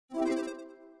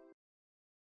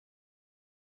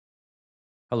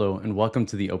Hello, and welcome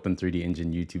to the Open3D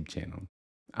Engine YouTube channel.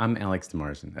 I'm Alex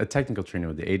Damarjian, a technical trainer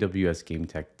with the AWS Game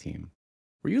Tech team.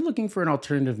 Were you looking for an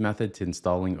alternative method to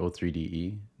installing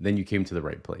O3DE? Then you came to the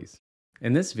right place.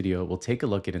 In this video, we'll take a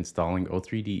look at installing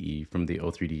O3DE from the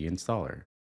O3DE installer.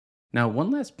 Now,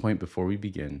 one last point before we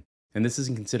begin, and this is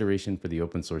in consideration for the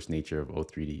open source nature of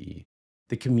O3DE.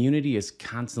 The community is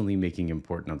constantly making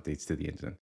important updates to the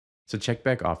engine, so check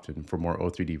back often for more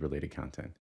O3D related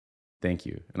content. Thank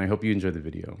you, and I hope you enjoy the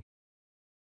video.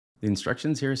 The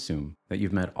instructions here assume that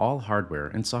you've met all hardware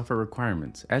and software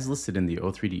requirements as listed in the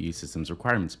O3DE Systems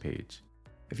Requirements page.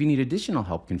 If you need additional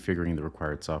help configuring the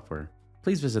required software,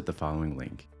 please visit the following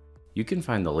link. You can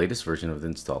find the latest version of the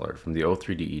installer from the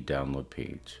O3DE download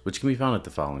page, which can be found at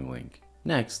the following link.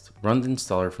 Next, run the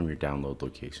installer from your download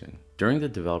location. During the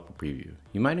developer preview,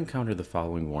 you might encounter the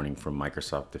following warning from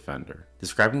Microsoft Defender,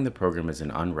 describing the program as an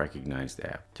unrecognized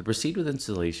app. To proceed with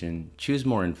installation, choose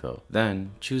More Info, then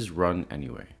choose Run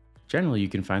Anyway. Generally, you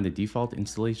can find the default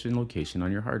installation location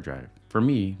on your hard drive. For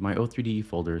me, my O3DE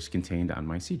folder is contained on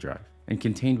my C drive, and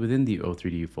contained within the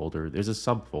O3DE folder, there's a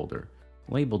subfolder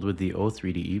labeled with the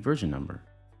O3DE version number.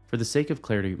 For the sake of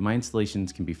clarity, my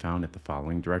installations can be found at the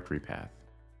following directory path.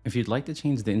 If you'd like to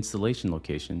change the installation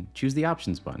location, choose the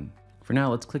Options button. For now,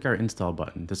 let's click our Install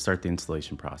button to start the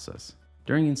installation process.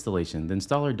 During installation, the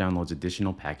installer downloads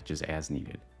additional packages as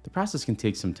needed. The process can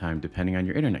take some time depending on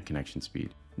your internet connection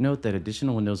speed. Note that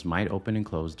additional windows might open and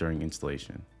close during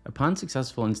installation. Upon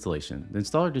successful installation, the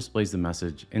installer displays the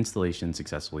message "Installation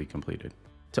successfully completed."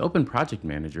 To open Project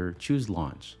Manager, choose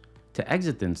Launch. To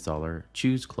exit the installer,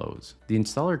 choose Close. The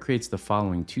installer creates the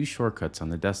following two shortcuts on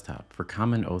the desktop for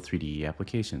common O3DE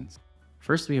applications.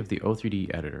 First, we have the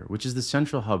O3DE Editor, which is the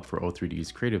central hub for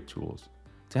O3DE's creative tools.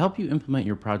 To help you implement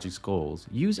your project's goals,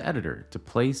 use Editor to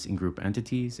place and group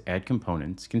entities, add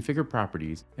components, configure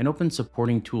properties, and open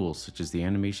supporting tools such as the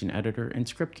Animation Editor and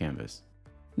Script Canvas.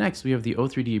 Next, we have the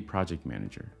O3DE Project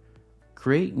Manager.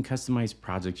 Create and customize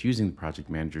projects using the Project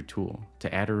Manager tool.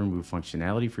 To add or remove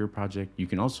functionality for your project, you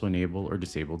can also enable or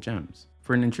disable gems.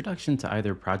 For an introduction to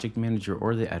either Project Manager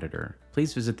or the Editor,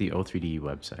 please visit the O3DE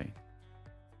website.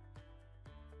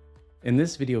 In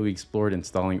this video, we explored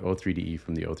installing O3DE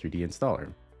from the O3DE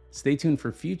installer. Stay tuned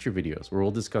for future videos where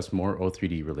we'll discuss more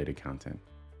O3DE related content.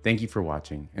 Thank you for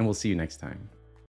watching, and we'll see you next time.